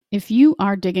If you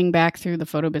are digging back through the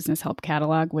Photo Business Help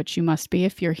catalog, which you must be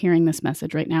if you're hearing this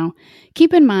message right now,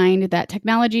 keep in mind that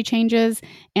technology changes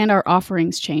and our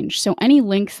offerings change. So any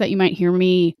links that you might hear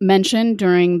me mention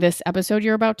during this episode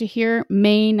you're about to hear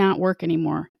may not work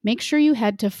anymore. Make sure you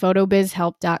head to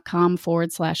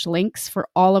photobizhelp.com/links for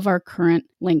all of our current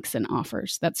links and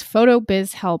offers. That's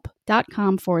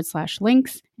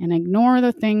photobizhelp.com/links, and ignore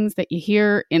the things that you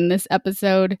hear in this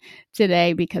episode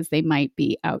today because they might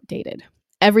be outdated.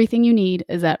 Everything you need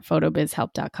is at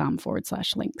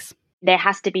photobizhelp.com/links. There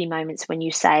has to be moments when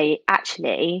you say,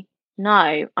 actually,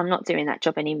 no, I'm not doing that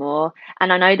job anymore.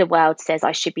 And I know the world says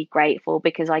I should be grateful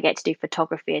because I get to do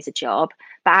photography as a job,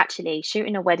 but actually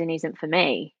shooting a wedding isn't for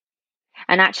me.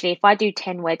 And actually, if I do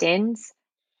 10 weddings,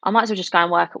 I might as well just go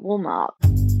and work at Walmart.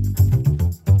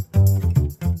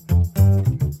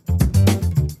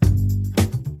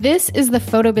 This is the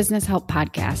Photo Business Help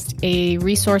Podcast, a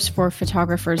resource for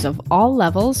photographers of all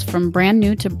levels, from brand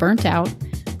new to burnt out,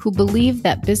 who believe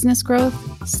that business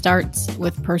growth starts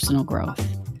with personal growth.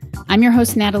 I'm your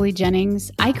host, Natalie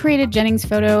Jennings. I created Jennings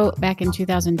Photo back in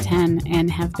 2010 and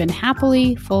have been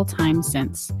happily full-time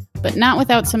since, but not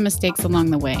without some mistakes along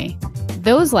the way.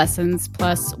 Those lessons,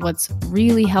 plus what's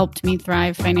really helped me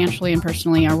thrive financially and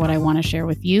personally, are what I want to share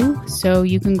with you so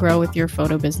you can grow with your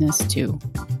photo business too.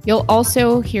 You'll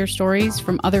also hear stories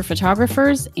from other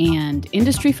photographers and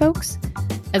industry folks,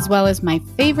 as well as my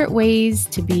favorite ways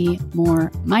to be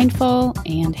more mindful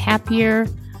and happier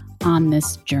on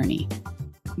this journey.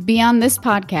 Beyond this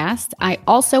podcast, I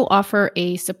also offer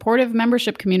a supportive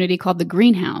membership community called The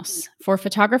Greenhouse for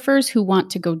photographers who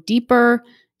want to go deeper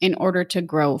in order to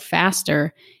grow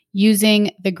faster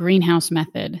using the Greenhouse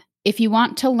method. If you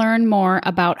want to learn more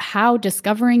about how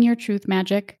discovering your truth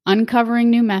magic, uncovering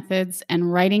new methods,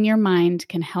 and writing your mind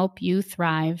can help you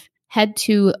thrive, head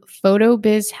to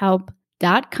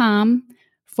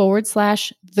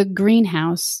photobizhelp.com/the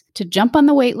greenhouse to jump on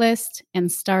the wait list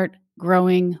and start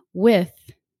growing with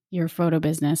your photo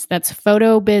business. That's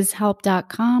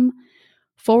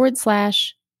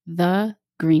photobizhelp.com/the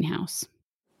greenhouse.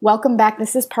 Welcome back.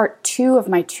 This is part 2 of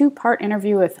my 2-part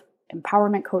interview with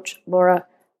empowerment coach Laura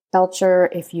Belcher.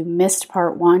 If you missed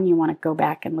part 1, you want to go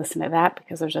back and listen to that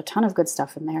because there's a ton of good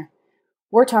stuff in there.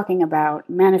 We're talking about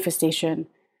manifestation,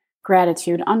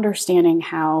 gratitude, understanding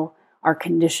how our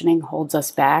conditioning holds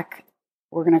us back.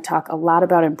 We're going to talk a lot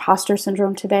about imposter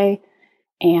syndrome today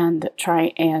and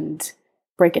try and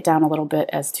break it down a little bit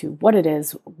as to what it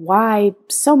is, why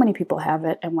so many people have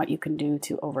it, and what you can do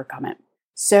to overcome it.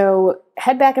 So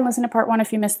head back and listen to part 1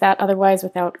 if you missed that. Otherwise,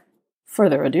 without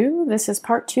further ado, this is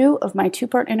part 2 of my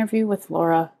 2-part interview with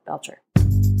Laura Belcher.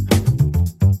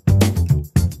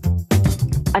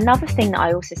 Another thing that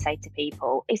I also say to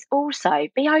people is also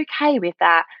be okay with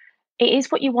that. It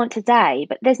is what you want today,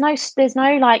 but there's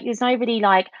nobody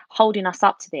like holding us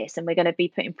up to this, and we're going to be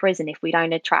put in prison if we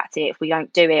don't attract it, if we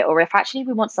don't do it, or if actually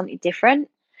we want something different.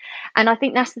 And I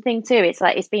think that's the thing too. It's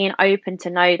like, it's being open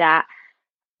to know that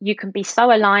you can be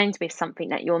so aligned with something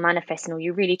that you're manifesting or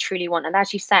you really truly want. And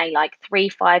as you say, like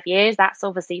 3-5 years, that's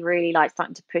obviously really like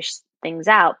starting to push things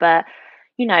out. But,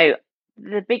 you know,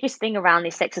 the biggest thing around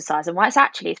this exercise, and why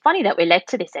it's funny that we're led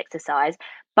to this exercise,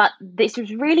 but this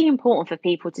is really important for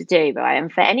people to do, right?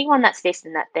 And for anyone that's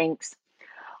listening that thinks,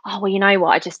 oh, well, you know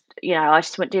what, I just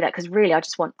won't do that because really I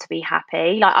just want to be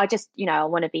happy. Like, I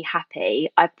want to be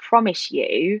happy. I promise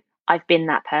you, I've been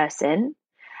that person.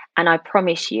 And I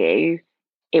promise you,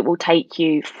 it will take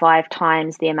you 5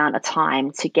 times the amount of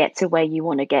time to get to where you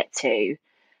want to get to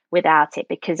without it.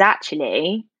 Because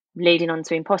actually, leading on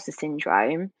to imposter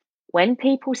syndrome, when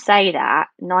people say that,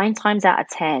 9 times out of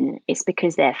 10, it's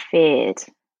because they're feared.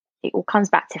 It all comes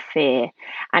back to fear.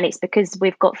 And it's because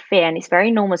we've got fear, and it's very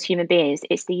normal as human beings.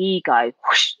 It's the ego.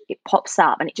 Whoosh, it pops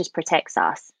up and it just protects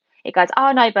us. It goes,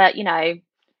 oh no, but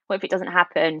what if it doesn't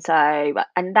happen? So,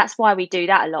 and that's why we do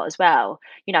that a lot as well.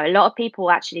 A lot of people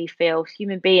actually feel,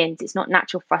 human beings, it's not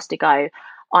natural for us to go,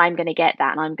 I'm going to get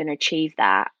that and I'm going to achieve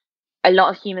that. A lot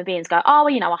of human beings go, oh,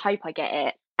 well, I hope I get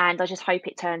it. And I just hope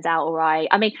it turns out all right.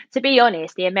 I mean, to be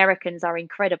honest, the Americans are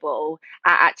incredible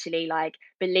at actually like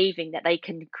believing that they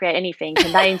can create anything,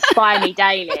 and they inspire me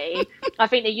daily. I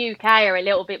think the UK are a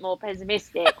little bit more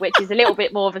pessimistic, which is a little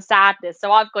bit more of a sadness.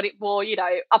 So I've got it more,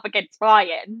 up against my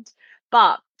end.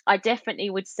 But I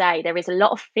definitely would say there is a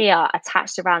lot of fear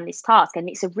attached around this task, and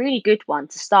it's a really good one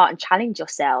to start and challenge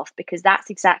yourself, because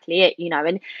that's exactly it,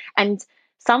 and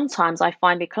sometimes I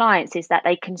find with clients is that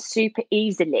they can super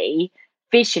easily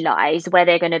visualize where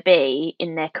they're going to be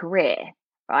in their career,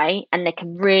 right? And they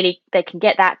can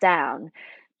get that down,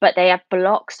 but they have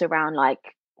blocks around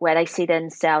like, where they see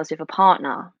themselves with a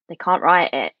partner. They can't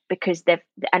write it because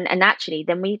and actually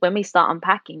then when we start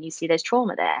unpacking, you see there's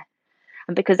trauma there.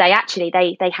 And because they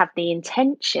have the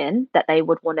intention that they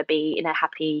would want to be in a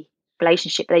happy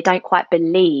relationship, but they don't quite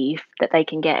believe that they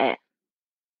can get it.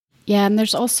 Yeah, and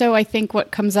there's also, I think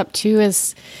what comes up too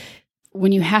is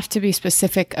when you have to be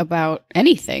specific about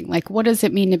anything, like what does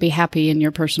it mean to be happy in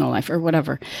your personal life or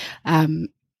whatever.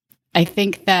 I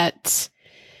think that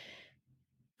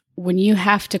when you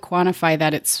have to quantify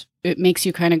that, it makes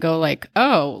you kind of go like,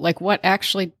 oh, like what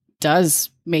actually does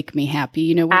make me happy?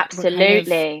 You know,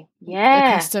 absolutely. We're kind of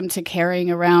accustomed to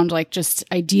carrying around like just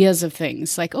ideas of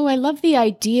things like, oh, I love the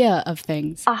idea of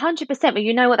things. 100%. But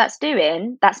you know what that's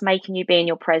doing? That's making you be in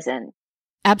your present.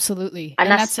 Absolutely. And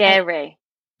that's scary.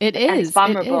 It is. And it's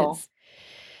vulnerable. It is.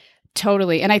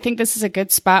 Totally. And I think this is a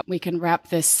good spot. We can wrap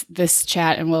this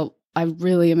chat, and I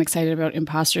really am excited about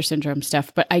imposter syndrome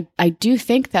stuff. But I do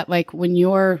think that like when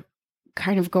you're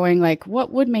kind of going like,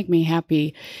 what would make me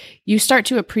happy? You start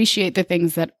to appreciate the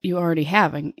things that you already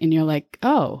have. And you're like,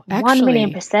 oh, actually,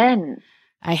 1,000,000%.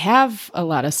 I have a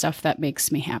lot of stuff that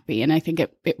makes me happy. And I think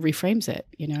it reframes it,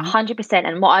 you know? 100%.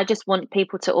 And what I just want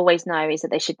people to always know is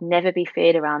that they should never be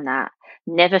feared around that.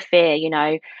 Never fear, you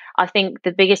know. I think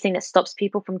the biggest thing that stops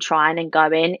people from trying and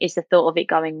going is the thought of it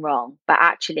going wrong. But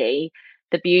actually,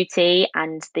 the beauty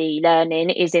and the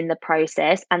learning is in the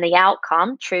process, and the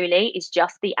outcome truly is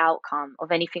just the outcome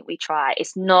of anything we try.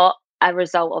 It's not a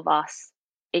result of us.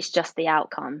 It's just the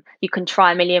outcome. You can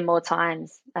try a million more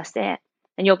times. That's it.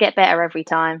 And you'll get better every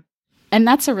time. And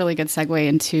that's a really good segue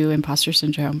into imposter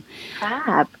syndrome.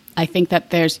 Fab. I think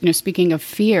that there's, you know, speaking of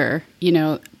fear, you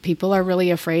know, people are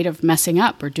really afraid of messing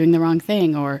up or doing the wrong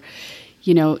thing, or,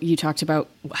 you know, you talked about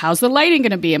how's the lighting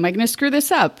going to be? Am I going to screw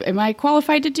this up? Am I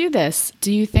qualified to do this?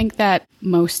 Do you think that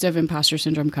most of imposter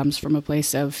syndrome comes from a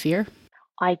place of fear?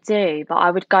 I do, but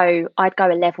I'd go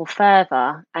a level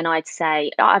further, and I'd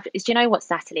say, do you know what,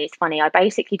 Natalie? It's funny. I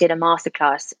basically did a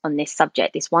masterclass on this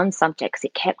subject, this one subject, because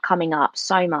it kept coming up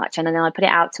so much. And then I put it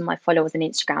out to my followers on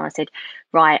Instagram. I said,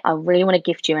 right, I really want to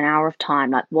gift you an hour of time.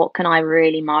 Like, what can I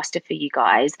really master for you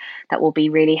guys that will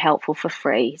be really helpful for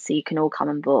free so you can all come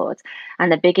on board?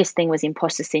 And the biggest thing was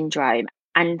imposter syndrome.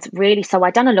 And really, so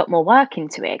I'd done a lot more work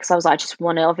into it because I was like, I just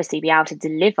want to obviously be able to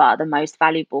deliver the most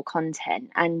valuable content.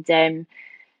 And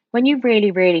when you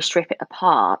really, really strip it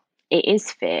apart, it is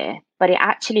fear, but it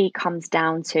actually comes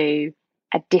down to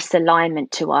a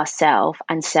disalignment to ourself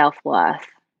and self-worth.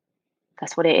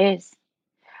 That's what it is.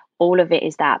 All of it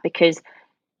is that, because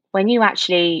when you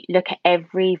actually look at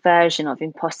every version of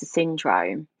imposter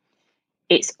syndrome,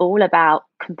 it's all about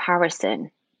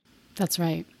comparison. That's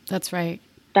right. That's right.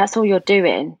 That's all you're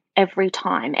doing every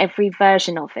time. Every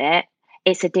version of it,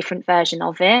 it's a different version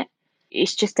of it.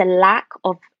 It's just a lack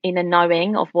of inner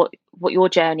knowing of what your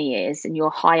journey is and your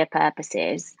higher purpose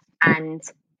is, and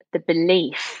the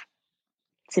belief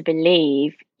to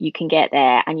believe you can get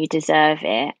there and you deserve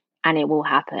it and it will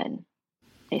happen.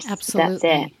 Absolutely. That's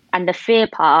it. And the fear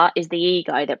part is the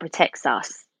ego that protects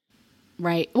us.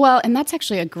 Right. Well, and that's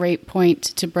actually a great point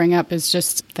to bring up, is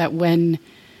just that when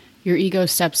your ego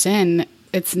steps in,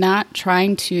 it's not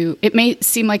trying to, it may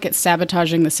seem like it's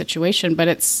sabotaging the situation, but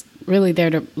it's really there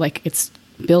to, like, it's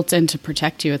built in to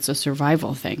protect you. It's a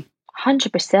survival thing.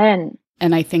 100%.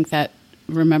 And I think that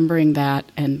remembering that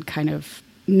and kind of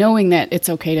knowing that it's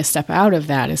okay to step out of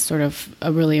that is sort of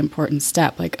a really important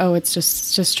step. Like, oh, it's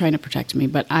just trying to protect me,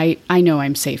 but I know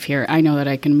I'm safe here. I know that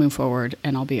I can move forward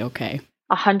and I'll be okay.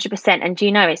 100%. And do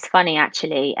you know, it's funny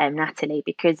actually, Natalie,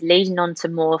 because leading on to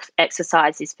more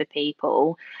exercises for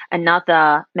people,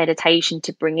 another meditation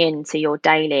to bring into your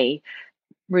daily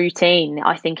routine,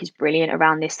 I think is brilliant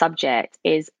around this subject,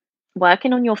 is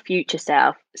working on your future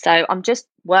self. So I'm just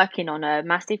working on a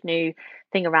massive new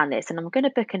thing around this, and I'm going to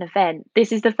book an event.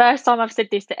 This is the first time I've said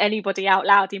this to anybody out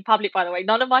loud in public, by the way.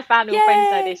 None of my family or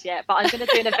friends know this yet, but I'm going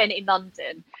to do an event in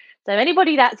London. So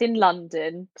anybody that's in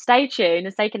London, stay tuned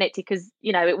and stay connected, because,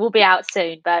 you know, it will be out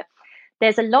soon. But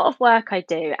there's a lot of work I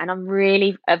do, and I'm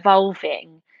really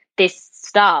evolving this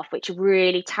stuff, which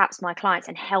really taps my clients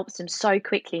and helps them so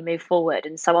quickly move forward.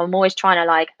 And so I'm always trying to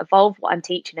like evolve what I'm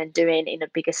teaching and doing in a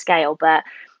bigger scale. But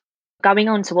going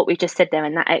on to what we just said there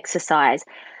in that exercise,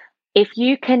 if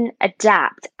you can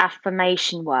adapt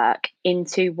affirmation work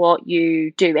into what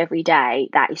you do every day,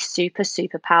 that is super,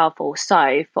 super powerful.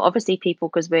 So for obviously people,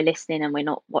 because we're listening and we're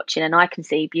not watching, and I can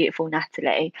see beautiful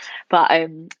Natalie, but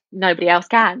nobody else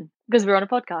can because we're on a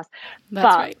podcast.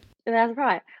 That's right. That's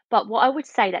right. But what I would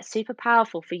say that's super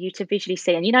powerful for you to visually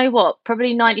see, and you know what,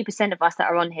 probably 90% of us that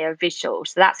are on here are visual.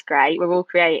 So that's great. We're all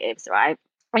creatives, right?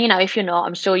 And, you know, if you're not,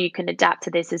 I'm sure you can adapt to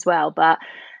this as well. But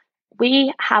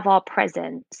we have our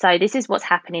present. So this is what's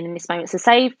happening in this moment. So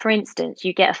say, for instance,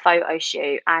 you get a photo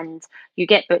shoot and you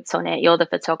get booked on it, you're the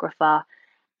photographer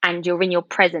and you're in your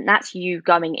present. That's you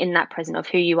going in that present of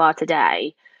who you are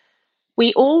today.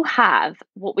 We all have,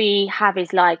 what we have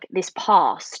is like this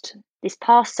past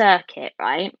circuit,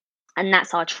 right? And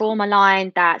that's our trauma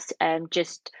line. That's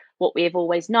just what we have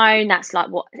always known. That's like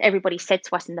what everybody said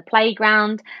to us in the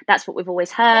playground. That's what we've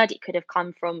always heard. It could have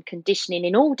come from conditioning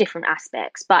in all different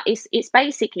aspects, but it's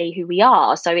basically who we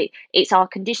are. So it's our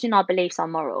conditioning, our beliefs, our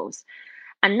morals.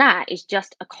 And that is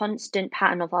just a constant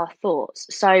pattern of our thoughts.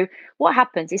 So what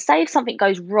happens is, say if something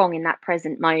goes wrong in that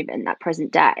present moment, that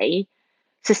present day,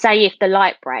 so say if the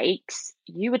light breaks,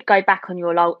 you would go back on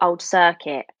your old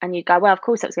circuit and you'd go, well, of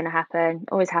course that's going to happen.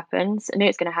 Always happens. I knew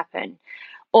it's going to happen.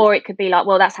 Or it could be like,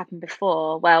 well, that's happened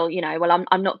before. Well,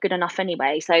 I'm not good enough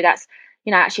anyway. So that's,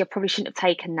 actually I probably shouldn't have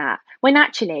taken that. When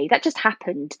actually that just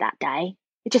happened that day.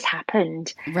 It just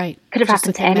happened. Right. Could have Just happened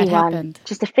a to thing that anyone. happened.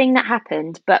 Just a thing that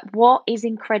happened. But what is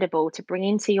incredible to bring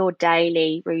into your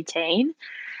daily routine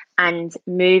and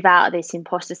move out of this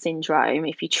imposter syndrome,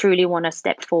 if you truly want to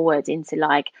step forward into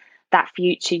like that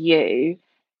future you,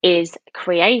 is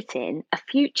creating a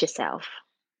future self.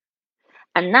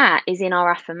 And that is in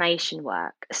our affirmation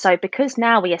work. So because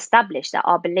now we establish that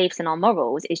our beliefs and our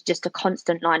morals is just a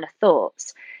constant line of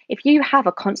thoughts, if you have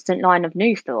a constant line of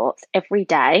new thoughts every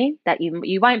day that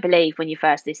you won't believe when you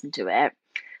first listen to it,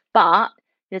 but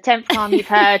the 10th time you've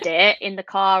heard it in the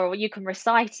car or you can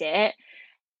recite it,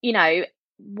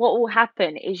 what will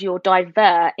happen is you'll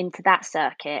divert into that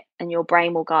circuit and your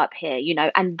brain will go up here,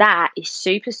 and that is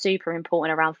super, super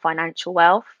important around financial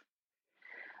wealth.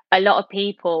 A lot of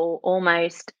people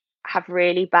almost have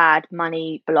really bad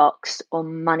money blocks or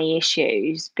money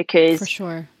issues For because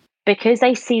sure.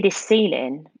 they see this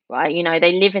ceiling, right?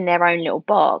 They live in their own little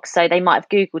box. So they might have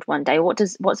Googled one day,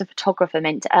 what's a photographer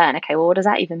meant to earn? Okay, well, what does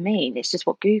that even mean? It's just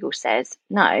what Google says.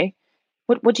 No.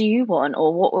 What do you want?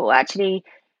 Or what actually,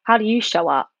 how do you show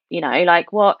up?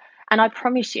 Like what? And I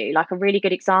promise you, like a really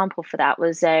good example for that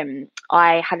was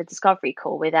I had a discovery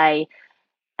call with a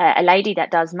lady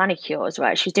that does manicures,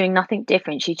 right? She's doing nothing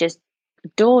different. She just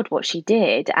adored what she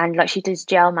did. And like she does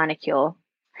gel manicure.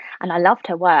 And I loved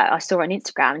her work. I saw her on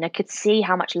Instagram and I could see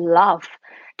how much love,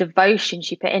 devotion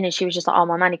she put in. And she was just like, oh,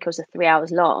 my manicures are 3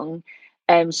 hours long.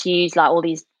 She used like all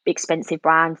these expensive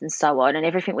brands and so on. And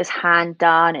everything was hand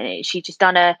done. And she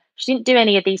didn't do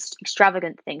any of these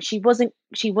extravagant things. She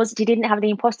didn't have the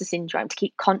imposter syndrome to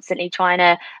keep constantly trying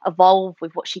to evolve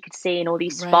with what she could see in all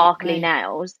these Right, sparkly right.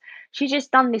 nails. She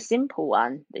just done this simple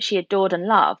one that she adored and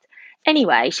loved.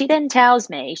 Anyway, she then tells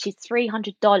me she's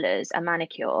 $300 a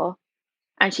manicure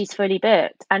and she's fully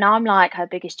booked. And I'm like her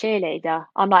biggest cheerleader.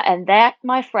 I'm like, and that,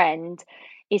 my friend,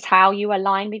 is how you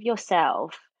align with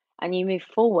yourself and you move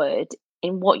forward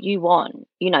in what you want.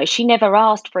 She never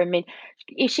asked for a min.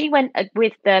 If she went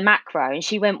with the macro and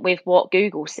she went with what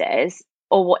Google says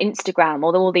or what Instagram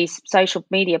or all these social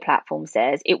media platforms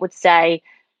says, it would say,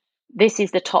 this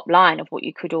is the top line of what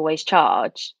you could always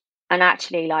charge. And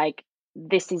actually, like,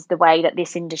 this is the way that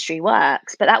this industry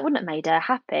works. But that wouldn't have made her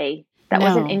happy. That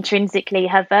wasn't No, intrinsically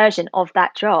her version of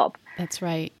that job. that's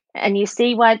right. And you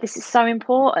see why this is so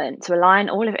important to align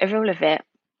all of it.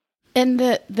 And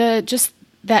the just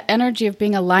that energy of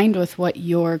being aligned with what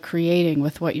you're creating,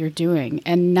 with what you're doing,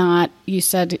 and not, you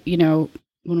said,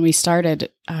 when we started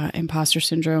imposter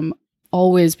syndrome,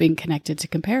 always being connected to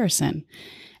comparison.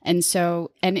 And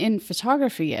so, and in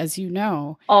photography, as you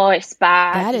know, Oh, it's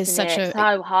bad. that is Isn't such it?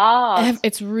 So hard.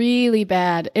 it's really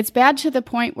bad. It's bad to the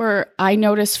point where I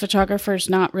notice photographers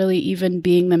not really even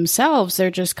being themselves. They're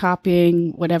just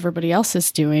copying what everybody else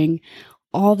is doing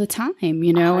all the time,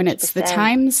 and it's the 100%.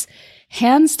 times,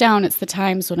 hands down, it's the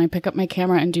times when I pick up my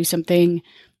camera and do something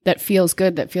that feels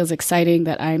good, that feels exciting,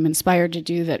 that I'm inspired to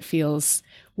do, that feels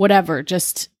whatever,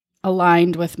 just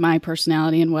aligned with my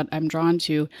personality and what I'm drawn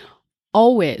to.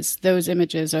 Always those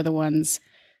images are the ones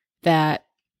that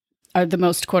are the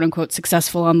most quote unquote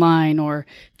successful online, or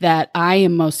that I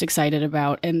am most excited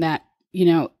about, and that,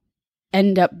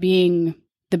 end up being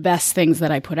the best things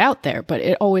that I put out there. But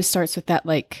it always starts with that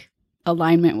like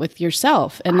alignment with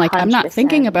yourself. And like, I'm not 100%.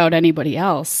 thinking about anybody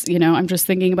else, I'm just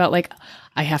thinking about like,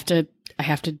 I have to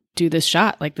do this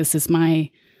shot. Like, this is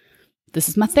my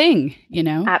thing,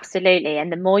 Absolutely.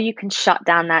 And the more you can shut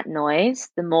down that noise,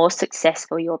 the more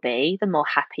successful you'll be, the more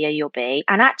happier you'll be.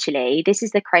 And actually, this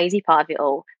is the crazy part of it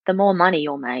all, the more money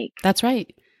you'll make. That's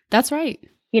right. That's right.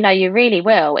 You really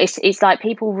will. It's like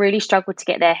people really struggle to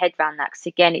get their head around that because,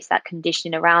 again, it's that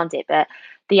conditioning around it. But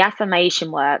the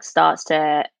affirmation work starts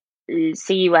to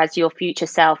see you as your future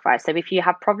self, right? So if you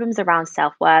have problems around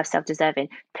self-worth, self-deserving,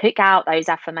 pick out those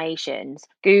affirmations.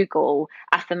 Google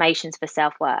affirmations for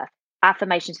self-worth,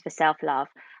 affirmations for self-love,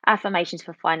 affirmations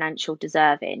for financial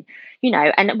deserving,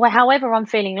 and however I'm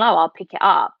feeling low, I'll pick it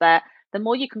up. But the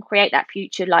more you can create that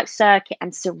future like circuit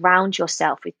and surround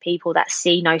yourself with people that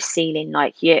see no ceiling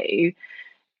like you,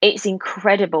 it's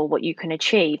incredible what you can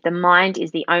achieve. The mind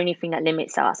is the only thing that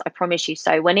limits us, I promise you.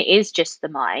 So when it is just the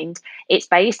mind, it's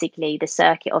basically the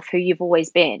circuit of who you've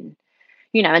always been,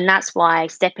 and that's why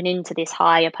stepping into this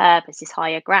higher purpose, this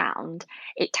higher ground,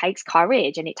 it takes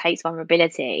courage and it takes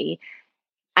vulnerability.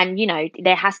 And,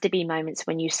 there has to be moments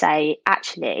when you say,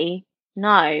 actually,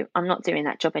 no, I'm not doing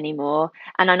that job anymore.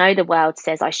 And I know the world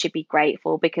says I should be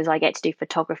grateful because I get to do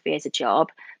photography as a job,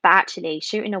 but actually,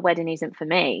 shooting a wedding isn't for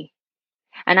me.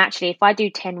 And actually, if I do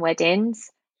 10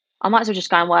 weddings, I might as well just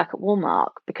go and work at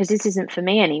Walmart because this isn't for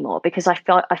me anymore. Because I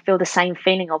feel the same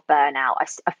feeling of burnout.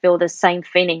 I feel the same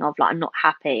feeling of like I'm not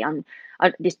happy.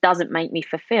 This doesn't make me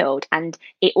fulfilled. And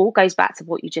it all goes back to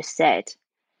what you just said.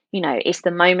 It's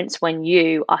the moments when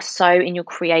you are so in your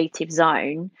creative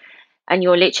zone and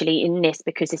you're literally in this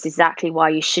because this is exactly why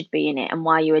you should be in it and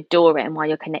why you adore it and why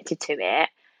you're connected to it.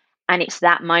 And it's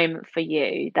that moment for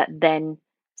you that then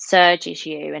surges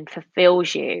you and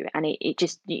fulfills you. And it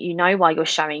just, why you're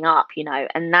showing up,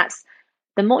 and that's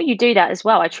the more you do that as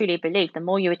well. I truly believe the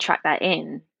more you attract that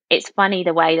in. It's funny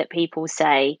the way that people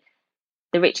say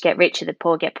the rich get richer, the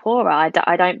poor get poorer. I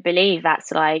don't believe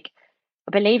that's like,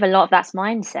 I believe a lot of that's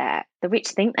mindset. The rich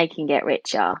think they can get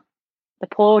richer. The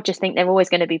poor just think they're always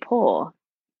going to be poor.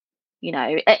 In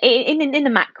the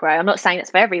macro, I'm not saying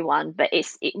that's for everyone, but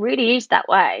it really is that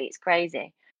way. It's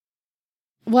crazy.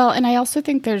 Well, and I also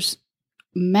think there's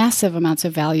massive amounts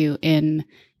of value in,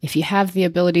 if you have the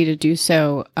ability to do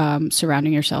so,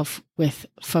 surrounding yourself with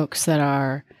folks that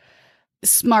are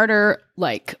smarter,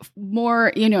 like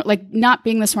more, like not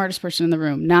being the smartest person in the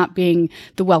room, not being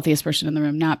the wealthiest person in the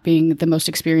room, not being the most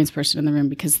experienced person in the room,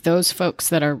 because those folks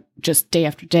that are just day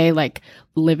after day, like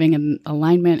living in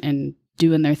alignment and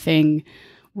doing their thing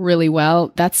really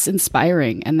well, that's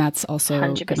inspiring. And that's also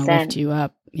going to lift you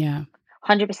up. Yeah.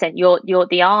 100%.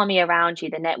 The army around you,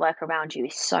 the network around you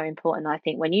is so important. I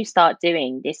think when you start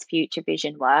doing this future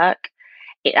vision work,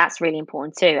 that's really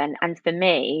important too. And for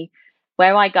me,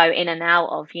 where I go in and out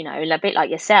of, a bit like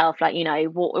yourself, like,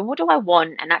 what do I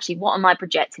want? And actually, what am I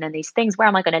projecting? And these things, where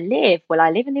am I going to live? Will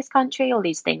I live in this country? All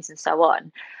these things and so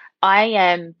on.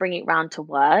 I bring it round to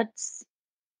words.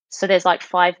 So there's like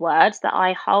 5 words that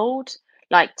I hold.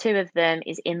 Like 2 of them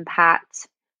is impact.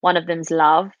 One of them's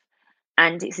love.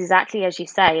 And it's exactly as you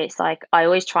say, it's like I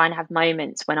always try and have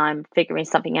moments when I'm figuring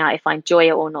something out, if I enjoy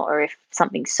it or not, or if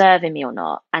something's serving me or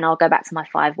not. And I'll go back to my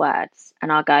 5 words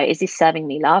and I'll go, is this serving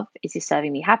me love? Is this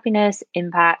serving me happiness,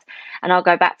 impact? And I'll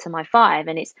go back to my 5.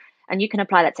 And you can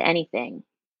apply that to anything.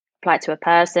 Apply it to a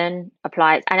person,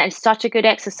 and it's such a good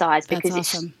exercise because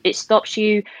That's awesome. it stops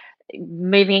you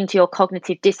moving into your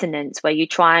cognitive dissonance where you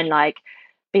try and like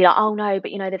be like, oh no,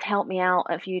 but they've helped me out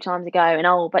a few times ago, and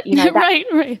but that,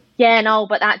 right. Yeah, no,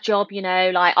 but that job,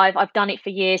 like I've done it for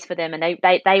years for them, and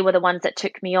they were the ones that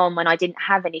took me on when I didn't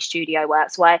have any studio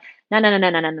work. So no.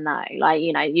 Like,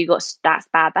 that's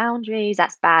bad boundaries,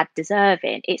 that's bad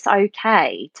deserving. It's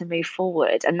okay to move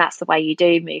forward, and that's the way you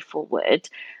do move forward.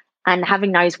 And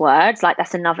having those words, like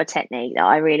that's another technique that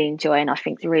I really enjoy and I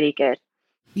think is really good.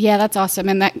 Yeah, that's awesome.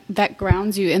 And that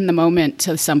grounds you in the moment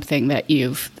to something that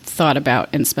you've thought about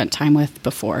and spent time with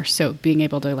before. So being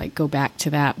able to like go back to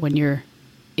that when you're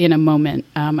in a moment,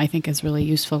 I think is really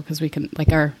useful because we can,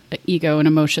 like, our ego and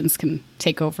emotions can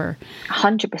take over.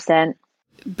 100%.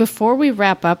 Before we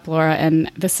wrap up, Laura,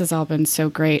 and this has all been so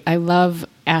great, I love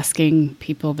asking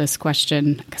people this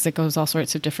question because it goes all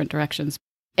sorts of different directions.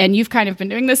 And you've kind of been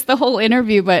doing this the whole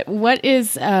interview, but what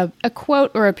is a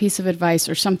quote or a piece of advice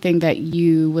or something that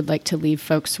you would like to leave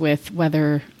folks with,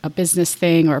 whether a business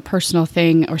thing or a personal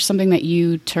thing or something that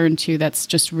you turn to that's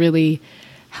just really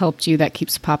helped you, that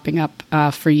keeps popping up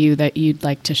for you, that you'd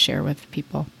like to share with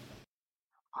people?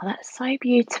 Oh, that's so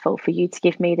beautiful for you to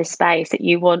give me the space that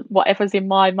you want whatever's in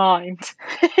my mind.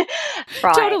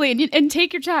 Right. Totally. And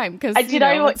take your time because do you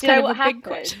know what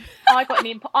happened? I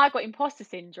got imposter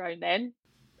syndrome then.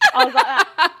 I was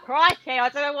like, crikey, I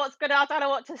don't know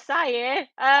what to say here.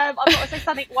 I've got to say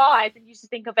something wise, and you just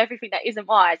think of everything that isn't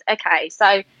wise. Okay,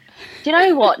 so do you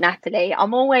know what, Natalie?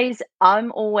 I'm always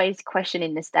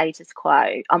questioning the status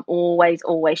quo. I'm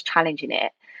always challenging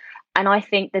it. And I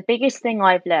think the biggest thing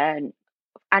I've learned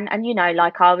and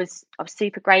like I was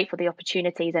super grateful for the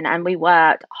opportunities, and we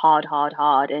worked hard,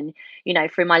 and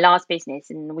through my last business,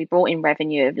 and we brought in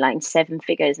revenue of like 7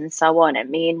 figures and so on, and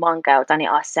me and one girl done it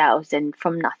ourselves and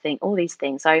from nothing, all these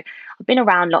things. So I've been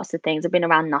around lots of things. I've been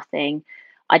around nothing.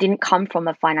 I didn't come from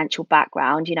a financial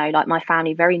background, like my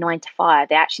family, very 9 to 5.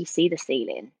 They actually see the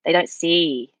ceiling.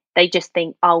 They just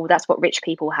think, oh, that's what rich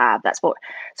people have.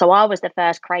 So I was the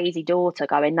first crazy daughter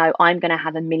going, no, I'm going to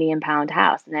have £1 million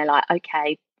house. And they're like,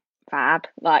 okay, fab.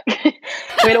 Like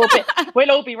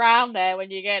we'll all be round there when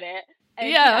you get it. And,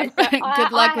 Yeah. so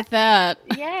Good luck with that.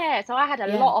 Yeah. So I had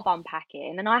a lot of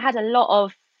unpacking, and I had a lot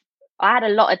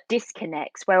of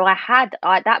disconnects where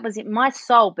that was it. My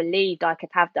soul believed I could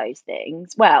have those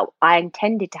things. Well, I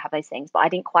intended to have those things, but I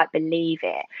didn't quite believe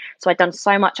it. So I'd done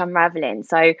so much unraveling.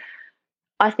 So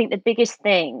I think the biggest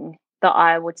thing that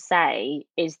I would say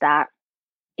is that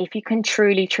if you can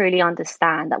truly, truly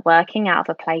understand that working out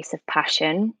of a place of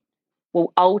passion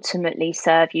will ultimately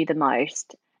serve you the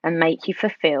most and make you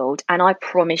fulfilled. And I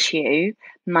promise you,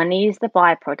 money is the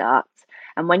byproduct.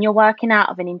 And when you're working out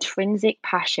of an intrinsic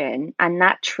passion and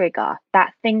that trigger,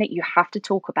 that thing that you have to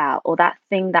talk about, or that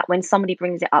thing that when somebody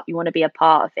brings it up, you want to be a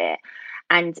part of it,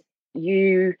 and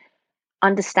you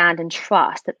understand and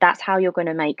trust that that's how you're going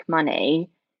to make money,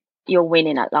 you're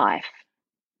winning at life.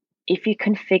 If you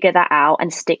can figure that out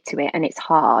and stick to it, and it's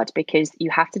hard because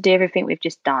you have to do everything we've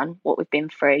just done, what we've been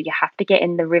through, you have to get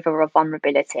in the river of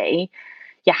vulnerability,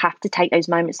 you have to take those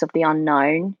moments of the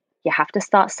unknown, you have to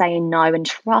start saying no and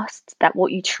trust that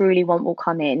what you truly want will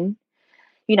come in.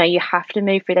 You have to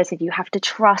move through those things. You have to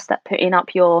trust that putting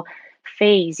up your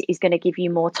fees is going to give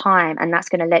you more time, and that's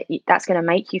going to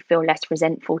make you feel less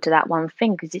resentful to that one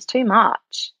thing because it's too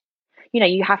much.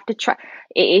 You have to try.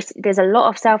 There's a lot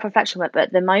of self-reflection work,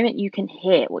 but the moment you can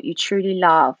hit what you truly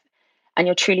love and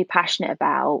you're truly passionate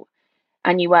about,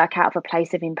 and you work out of a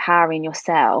place of empowering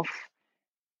yourself,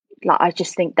 like, I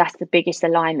just think that's the biggest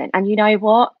alignment. And you know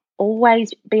what?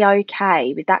 Always be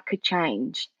okay with that could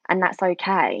change, and that's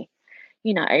okay.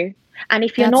 And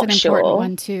if you're That's not an sure, important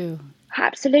one too.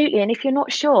 absolutely. And if you're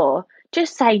not sure,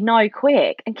 just say no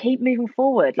quick and keep moving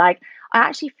forward. Like, I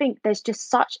actually think there's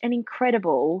such an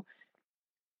incredible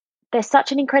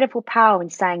power in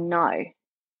saying no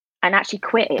and actually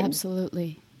quitting.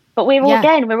 Absolutely. But we're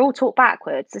all taught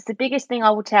backwards. It's the biggest thing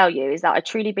I will tell you, is that I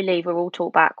truly believe we're all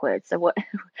taught backwards. So what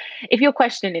if you're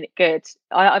questioning it? Good.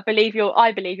 I believe you're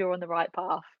on the right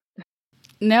path.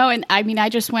 No, and I mean, I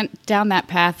just went down that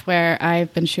path where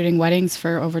I've been shooting weddings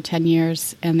for over 10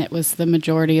 years, and it was the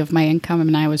majority of my income.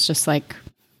 And I was just like,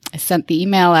 I sent the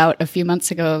email out a few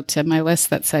months ago to my list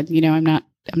that said, I'm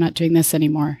not doing this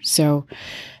anymore. So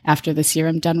after this year,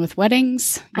 I'm done with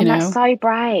weddings. That's so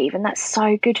brave, and that's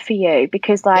so good for you,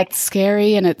 because like, it's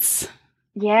scary and it's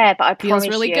but I feels promise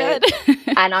really you, good.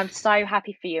 and I'm so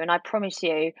happy for you. And I promise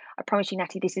you,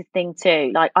 Natty, this is the thing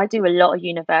too. Like, I do a lot of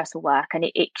universal work, and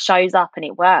it shows up and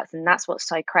it works, and that's what's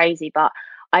so crazy. But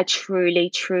I truly,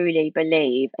 truly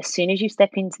believe as soon as you step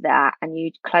into that and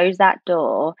you close that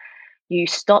door, you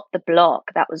stop the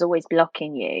block that was always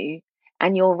blocking you,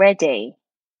 and you're ready,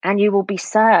 and you will be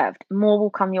served. More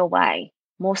will come your way.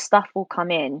 More stuff will come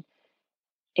in.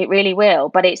 It really will.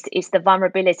 But it's the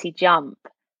vulnerability jump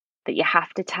that you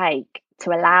have to take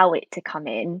to allow it to come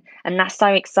in. And that's so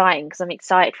exciting, because I'm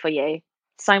excited for you.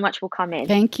 So much will come in.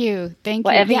 Thank you.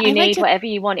 Whatever you need, whatever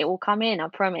you want, it will come in. I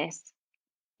promise.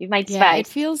 You've made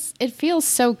space. It feels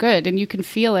so good, and you can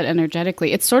feel it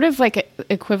energetically. It's sort of like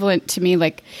equivalent to me,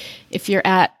 like if you're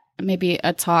at maybe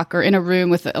a talk or in a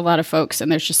room with a lot of folks,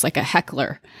 and there's just like a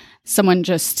heckler, someone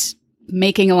just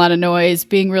making a lot of noise,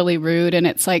 being really rude, and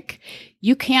it's like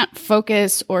you can't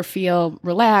focus or feel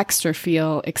relaxed or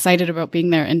feel excited about being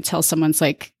there until someone's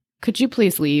like, could you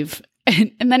please leave?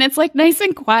 And then it's like nice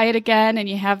and quiet again, and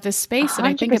you have this space. 100%. And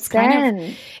I think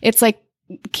it's like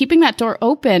keeping that door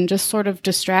open just sort of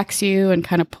distracts you and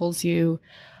kind of pulls you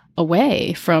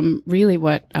away from really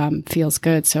what feels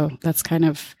good. So that's kind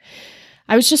of,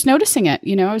 I was just noticing it,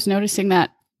 I was noticing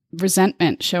that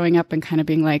resentment showing up and kind of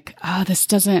being like, oh,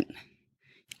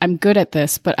 I'm good at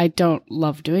this, but I don't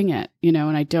love doing it, and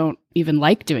I don't even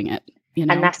like doing it,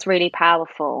 And that's really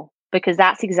powerful, because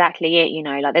that's exactly it,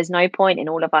 like there's no point in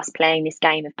all of us playing this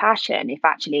game of passion if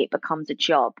actually it becomes a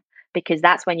job, because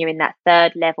that's when you're in that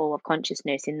third level of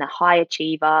consciousness, in the high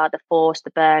achiever, the force,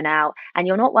 the burnout, and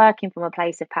you're not working from a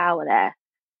place of power there.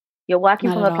 You're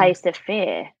working from a place of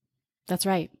fear. That's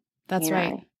right. That's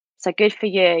right. So good for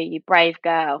you, you brave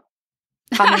girl.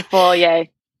 Coming for you.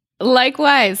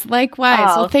 Likewise. Oh,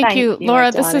 well, thank you,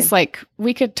 Laura. This darling. is like,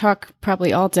 we could talk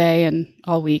probably all day and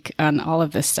all week on all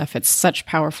of this stuff. It's such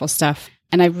powerful stuff.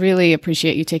 And I really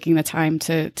appreciate you taking the time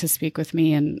to speak with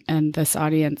me and this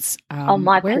audience.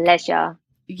 My pleasure.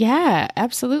 Yeah,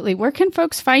 absolutely. Where can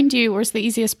folks find you? Where's the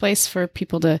easiest place for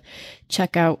people to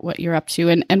check out what you're up to?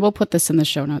 And we'll put this in the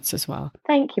show notes as well.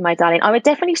 Thank you, my darling. I would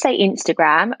definitely say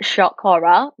Instagram, shock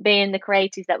horror, being the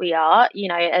creatives that we are,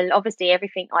 and obviously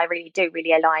everything I really do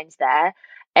really aligns there.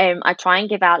 I try and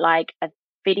give out like a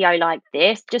video like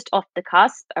this, just off the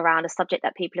cusp around a subject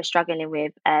that people are struggling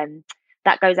with.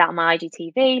 That goes out on my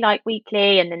IGTV like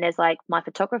weekly. And then there's like my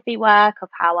photography work of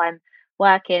how I'm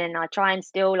working, and I try and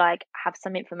still like have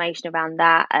some information around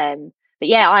that. But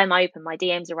yeah, I'm open. My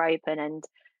DMs are open, and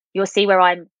you'll see where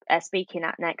I'm speaking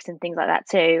at next and things like that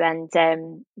too. And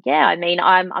yeah, I mean,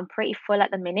 I'm pretty full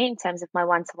at the minute in terms of my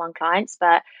one-to-one clients,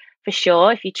 but for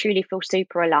sure, if you truly feel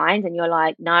super aligned and you're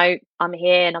like, no, I'm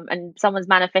here, and someone's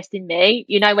manifesting me,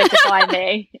 you know where to find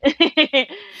me.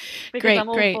 Because I'm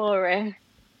all for it.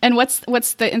 And what's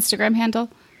the Instagram handle?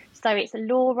 So it's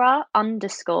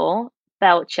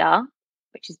Laura_Belcher,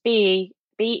 which is BELCHER,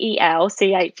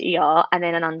 and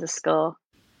then an underscore.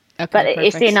 Okay, but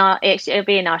it'll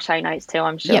be in our show notes too,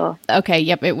 I'm sure. Yep. Okay.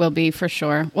 Yep. It will be for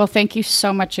sure. Well, thank you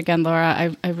so much again,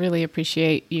 Laura. I really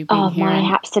appreciate you being here. Oh,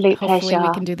 my absolute pleasure. Hopefully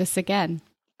we can do this again.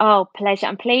 Oh, pleasure.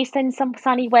 And please send some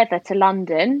sunny weather to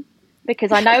London,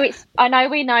 because I know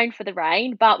we're known for the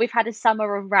rain, but we've had a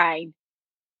summer of rain.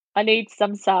 I need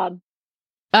some sun.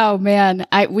 Oh man,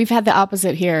 we've had the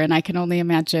opposite here, and I can only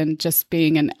imagine just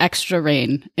being an extra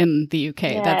rain in the UK.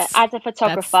 Yeah, as a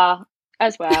photographer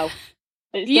as well.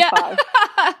 Yeah,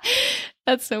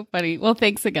 that's so funny. Well,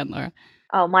 thanks again, Laura.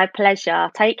 Oh, my pleasure.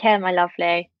 Take care, my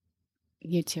lovely.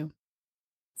 You too.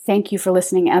 Thank you for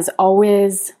listening. As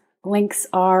always, links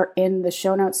are in the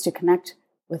show notes to connect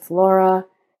with Laura.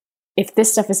 If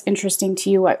this stuff is interesting to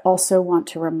you, I also want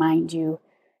to remind you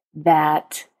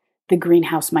that the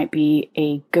greenhouse might be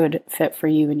a good fit for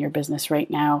you in your business right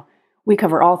now. We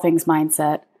cover all things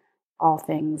mindset, all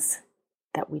things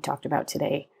that we talked about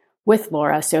today with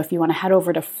Laura. So if you want to head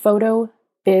over to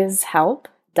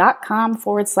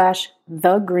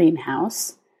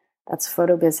photobizhelp.com/thegreenhouse, that's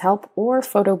photobizhelp, or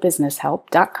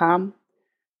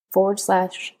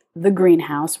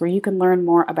photobusinesshelp.com/thegreenhouse, where you can learn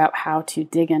more about how to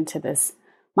dig into this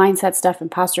mindset stuff,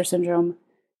 imposter syndrome,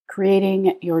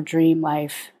 creating your dream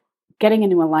life, getting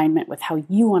into alignment with how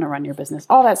you want to run your business.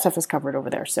 All that stuff is covered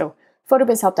over there. So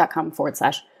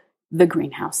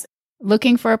photobizhelp.com/thegreenhouse.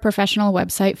 Looking for a professional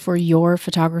website for your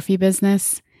photography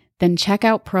business? Then check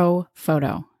out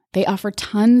ProPhoto. They offer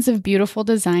tons of beautiful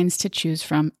designs to choose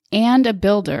from and a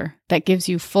builder that gives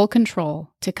you full control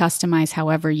to customize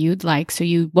however you'd like, so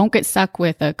you won't get stuck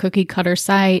with a cookie cutter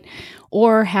site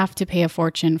or have to pay a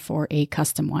fortune for a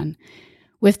custom one.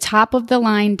 With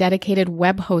top-of-the-line dedicated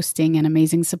web hosting and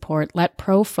amazing support, let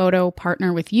ProPhoto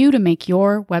partner with you to make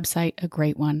your website a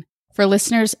great one. For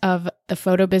listeners of the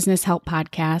Photo Business Help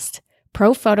podcast,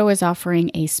 ProPhoto is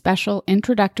offering a special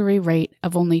introductory rate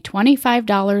of only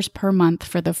 $25 per month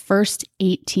for the first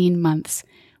 18 months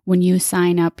when you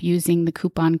sign up using the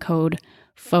coupon code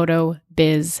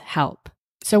PHOTOBIZHELP.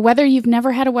 So whether you've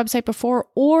never had a website before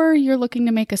or you're looking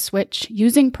to make a switch,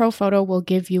 using ProPhoto will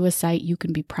give you a site you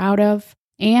can be proud of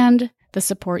and the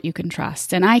support you can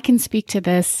trust. And I can speak to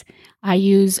this. I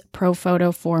use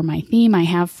ProPhoto for my theme. I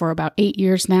have for about 8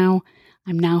 years now.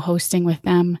 I'm now hosting with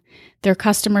them. Their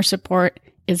customer support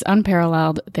is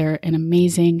unparalleled. They're an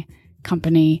amazing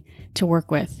company to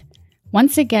work with.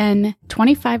 Once again,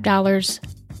 $25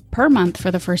 per month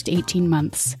for the first 18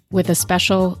 months with a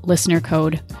special listener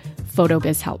code,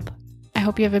 PHOTOBIZHELP. I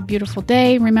hope you have a beautiful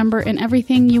day. Remember, in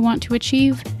everything you want to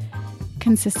achieve,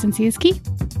 consistency is key.